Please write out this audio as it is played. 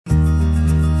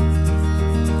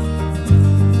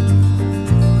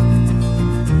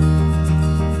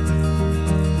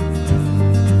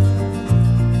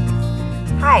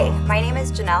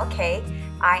Janelle Kay.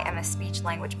 I am a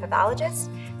speech-language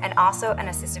pathologist and also an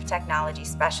assistive technology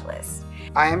specialist.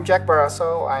 I am Jack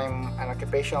Barroso. I'm an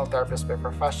occupational therapist by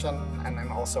profession, and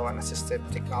I'm also an assistive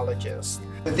technologist.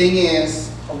 The thing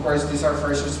is, of course, these are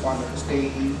first responders. They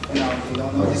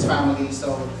don't know this family,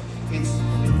 so it's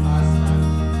with us.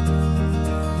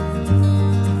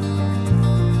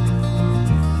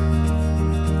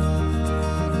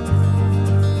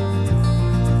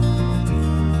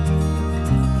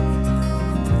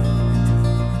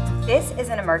 This is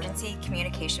an emergency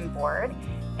communication board,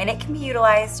 and it can be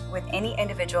utilized with any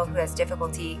individual who has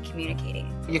difficulty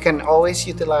communicating. You can always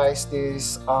utilize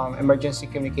this emergency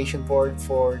communication board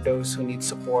for those who need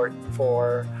support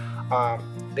for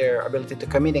their ability to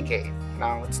communicate.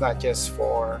 Now, it's not just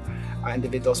for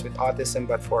individuals with autism,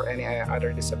 but for any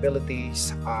other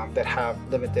disabilities that have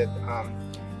limited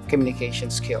communication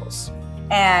skills.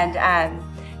 And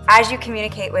as you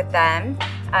communicate with them,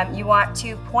 you want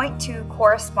to point to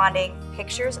corresponding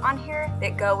pictures on here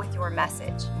that go with your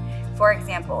message. For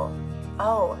example,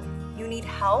 oh, you need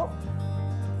help?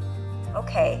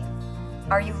 Okay.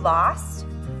 Are you lost?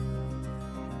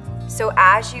 So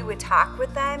as you would talk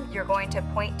with them, you're going to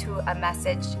point to a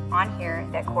message on here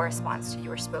that corresponds to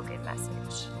your spoken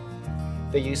message.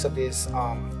 The use of this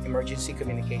emergency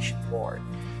communication board.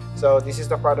 So this is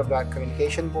the part of that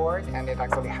communication board, and it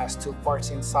actually has two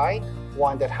parts inside.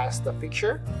 One that has the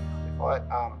picture, we call it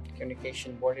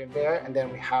communication board in there, and then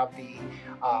we have the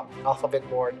alphabet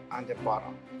board on the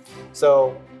bottom.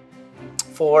 So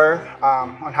for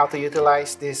on how to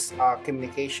utilize this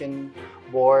communication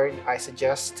board, I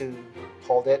suggest to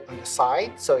hold it on the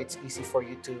side so it's easy for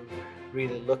you to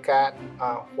really look at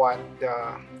what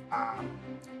the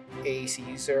AAC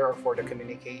user or for the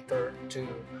communicator to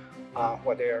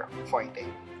what they're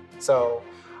pointing. So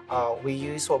we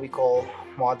use what we call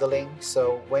modeling.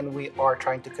 So when we are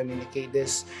trying to communicate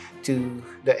this to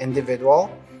the individual,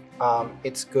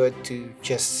 it's good to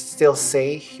just still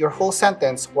say your whole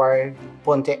sentence while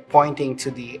pointing to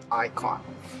the icon.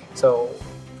 So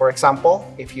for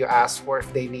example, if you ask for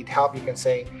if they need help, you can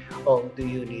say, oh, do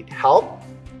you need help?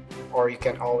 Or you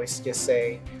can always just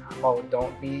say, oh,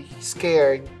 don't be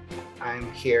scared, I'm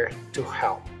here to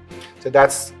help. So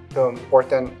that's the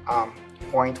important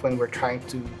point when we're trying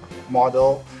to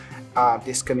model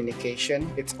this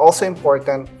communication. It's also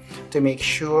important to make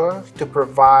sure to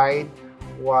provide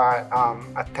what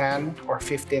a 10 or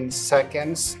 15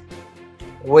 seconds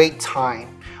wait time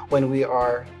when we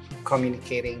are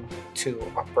communicating to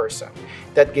a person.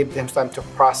 That gives them time to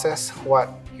process what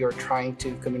you're trying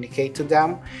to communicate to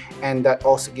them, and that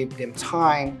also gives them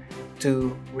time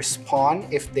to respond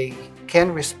if they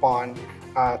can respond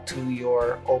to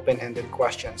your open-ended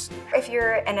questions. If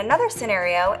you're in another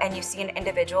scenario and you see an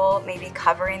individual maybe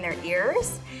covering their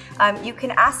ears, you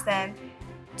can ask them,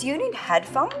 do you need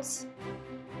headphones?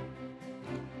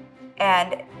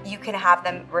 And you can have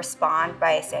them respond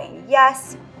by saying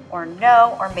yes or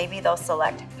no, or maybe they'll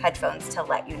select headphones to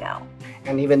let you know.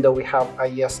 And even though we have a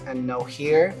yes and no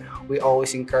here, we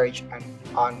always encourage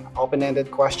on open-ended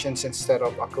questions instead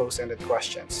of a closed-ended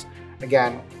questions.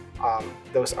 Again,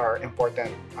 those are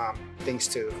important things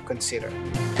to consider.